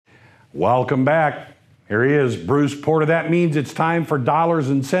Welcome back. Here he is, Bruce Porter. That means it's time for Dollars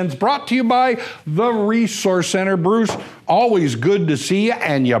and Cents, brought to you by the Resource Center. Bruce, always good to see you,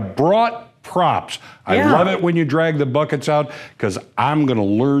 and you brought props. I love it when you drag the buckets out, because I'm going to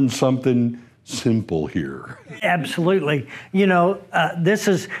learn something simple here. Absolutely. You know,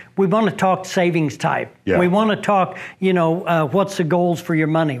 we want to talk savings type. Yeah. We want to talk, what's the goals for your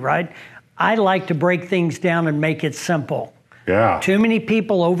money, right? I like to break things down and make it simple. Yeah. Too many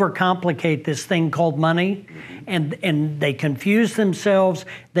people overcomplicate this thing called money, and they confuse themselves.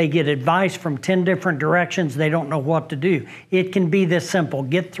 They get advice from 10 different directions. They don't know what to do. It can be this simple.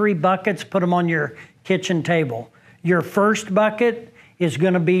 Get 3 buckets, put them on your kitchen table. Your first bucket is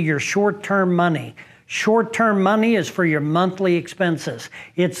going to be your short-term money. Short-term money is for your monthly expenses.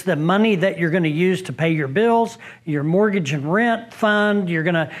 It's the money that you're going to use to pay your bills, your mortgage and rent fund. You're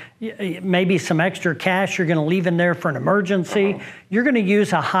going to, maybe some extra cash you're going to leave in there for an emergency. You're going to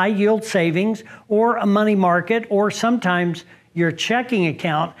use a high yield savings or a money market, or sometimes your checking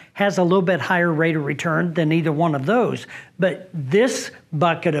account has a little bit higher rate of return than either one of those. But this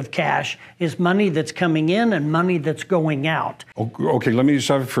bucket of cash is money that's coming in and money that's going out. Okay, let me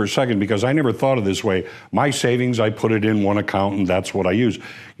stop for a second, because I never thought of this way. My savings, I put it in one account, and that's what I use.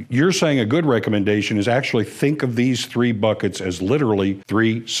 You're saying a good recommendation is actually think of these 3 buckets as literally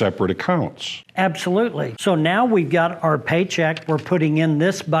 3 separate accounts. Absolutely. So now we've got our paycheck, we're putting in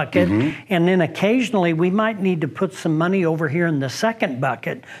this bucket, and then occasionally we might need to put some money over here in the second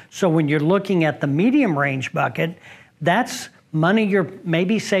bucket. So when you're looking at the medium range bucket, that's money you're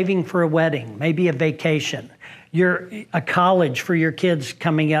maybe saving for a wedding, maybe a vacation, a college for your kids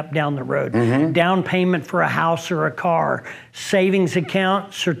coming up down the road, down payment for a house or a car, savings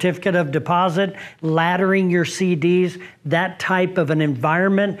account, certificate of deposit, laddering your CDs, that type of an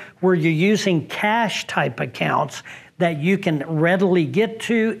environment where you're using cash type accounts that you can readily get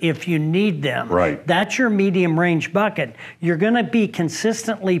to if you need them. Right. That's your medium range bucket. You're going to be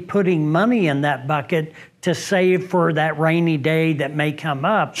consistently putting money in that bucket to save for that rainy day that may come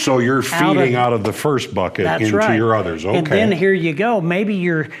up. So you're feeding out of the first bucket into your others. Okay. And then here you go. Maybe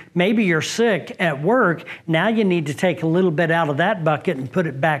you're sick at work. Now you need to take a little bit out of that bucket and put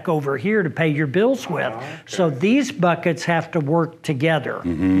it back over here to pay your bills with. Okay. So these buckets have to work together,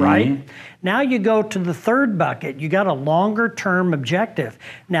 right? Now you go to the third bucket. You got a longer term objective.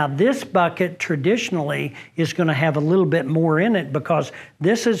 Now this bucket traditionally is going to have a little bit more in it, because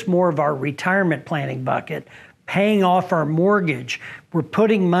this is more of our retirement planning bucket, paying off our mortgage. We're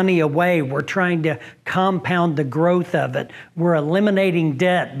putting money away. We're trying to compound the growth of it. We're eliminating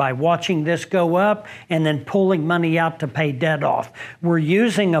debt by watching this go up and then pulling money out to pay debt off. We're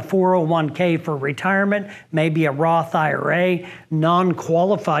using a 401k for retirement, maybe a Roth IRA,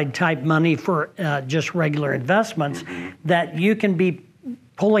 non-qualified type money for just regular investments that you can be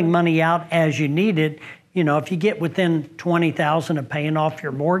pulling money out as you need it. You know, if you get within $20,000 of paying off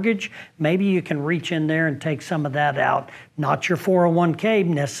your mortgage, maybe you can reach in there and take some of that out. Not your 401k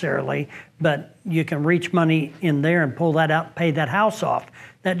necessarily, but you can reach money in there and pull that out and pay that house off.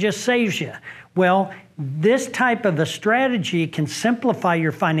 That just saves you. Well, this type of a strategy can simplify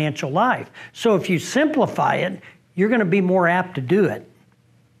your financial life. So if you simplify it, you're going to be more apt to do it.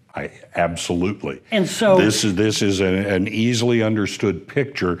 Absolutely. And so this is an easily understood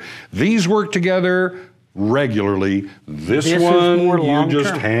picture. These work together regularly. This one, is more you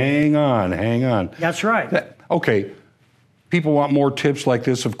just long-term. hang on. That's right. Okay. People want more tips like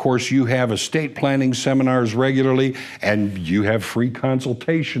this. Of course, you have estate planning seminars regularly, and you have free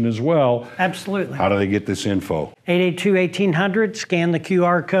consultation as well. Absolutely. How do they get this info? 882-1800, scan the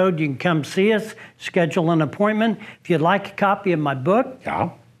QR code. You can come see us, schedule an appointment. If you'd like a copy of my book,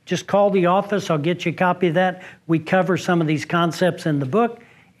 just call the office. I'll get you a copy of that. We cover some of these concepts in the book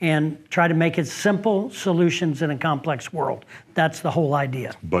and try to make it simple solutions in a complex world. That's the whole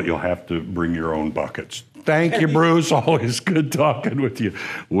idea. But you'll have to bring your own buckets. Thank you, Bruce. Always good talking with you.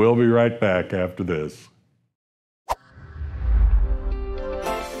 We'll be right back after this.